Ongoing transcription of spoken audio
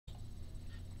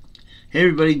Hey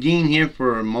everybody, Dean here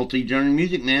for Multi-Genre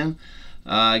Music Man.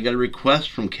 I got a request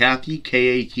from Kathy,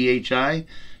 K-A-T-H-I.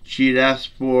 She had asked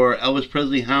for Elvis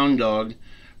Presley Hound Dog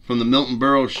from the Milton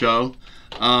Berle show.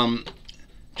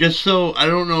 Just so, I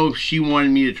don't know if she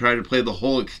wanted me to try to play the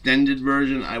whole extended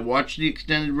version. I watched the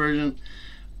extended version,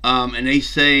 and they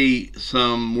say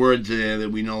some words in there that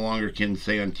we no longer can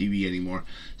say on TV anymore.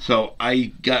 So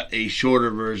I got a shorter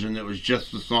version that was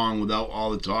just the song without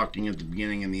all the talking at the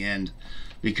beginning and the end,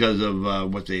 because of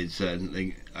what they had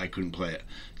said. I couldn't play it.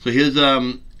 So here's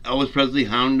Elvis Presley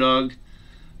Hound Dog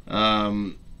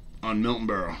on Milton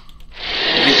Berle,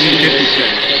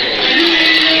 1956.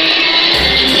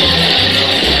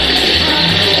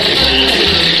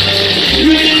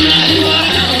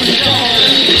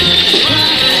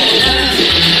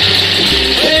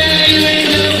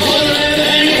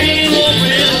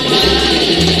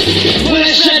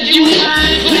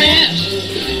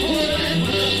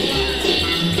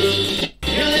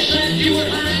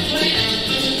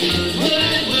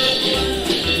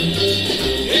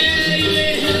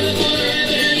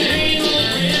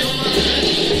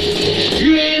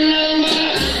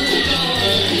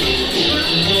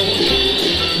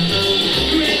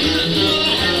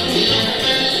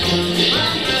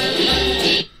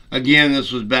 Again,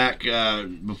 this was back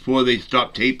before they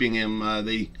stopped taping him.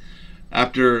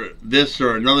 After this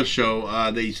or another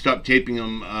show, they stopped taping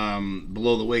him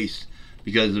below the waist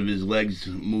because of his legs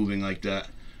moving like that.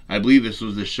 I believe this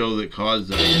was the show that caused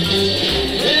that.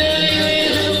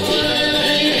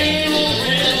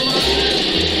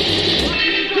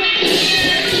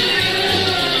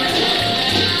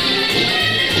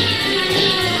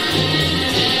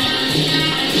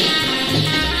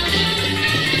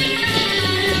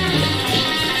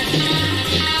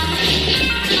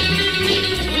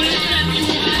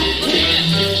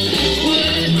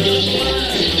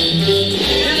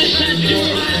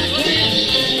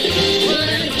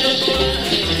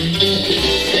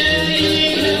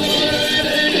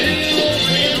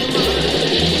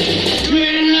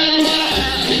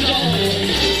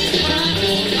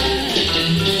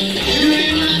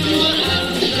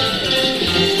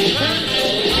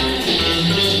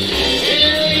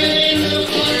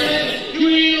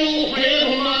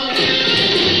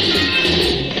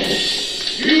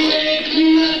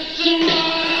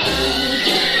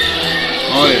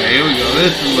 Oh yeah, here we go.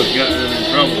 This is what got them in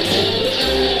trouble.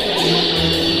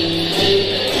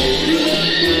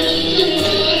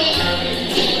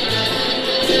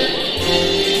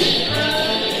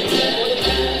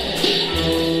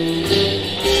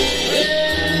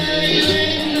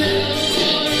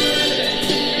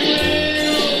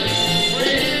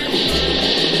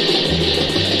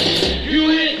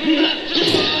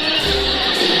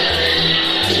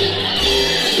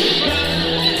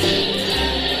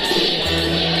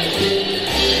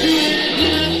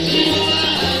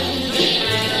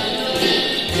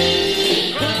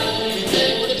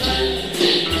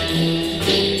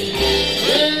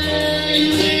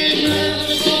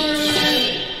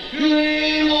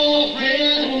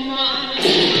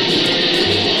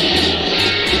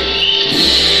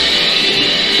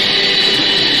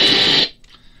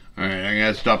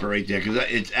 Stop it right there, because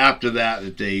it's after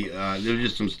that they there was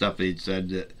just some stuff they'd said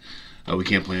that we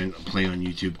can't play on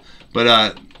YouTube.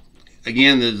 But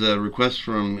again, there's a request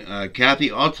from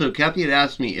Kathy. Also, Kathy had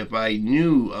asked me if I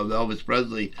knew of Elvis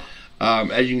Presley.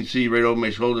 As you can see right over my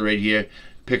shoulder right here,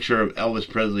 picture of Elvis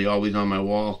Presley always on my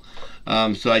wall.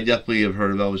 So I definitely have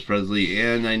heard of Elvis Presley,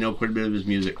 and I know quite a bit of his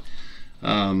music.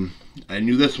 I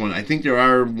knew this one. I think there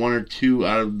are one or two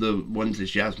out of the ones that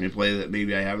she asked me to play that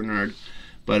maybe I haven't heard.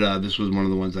 But this was one of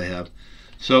the ones I have.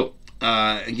 So,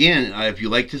 again, if you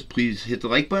like this, please hit the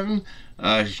like button.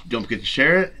 Don't forget to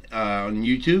share it on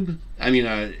YouTube.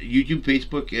 YouTube,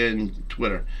 Facebook, and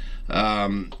Twitter.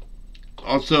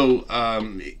 Also,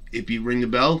 if you ring the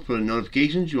bell for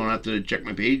notifications, you won't have to check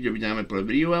my page every time I put a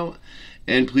video out.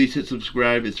 And please hit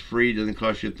subscribe. It's free. It doesn't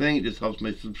cost you a thing. It just helps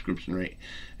my subscription rate.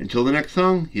 Until the next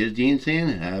song, here's Dean saying,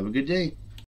 have a good day.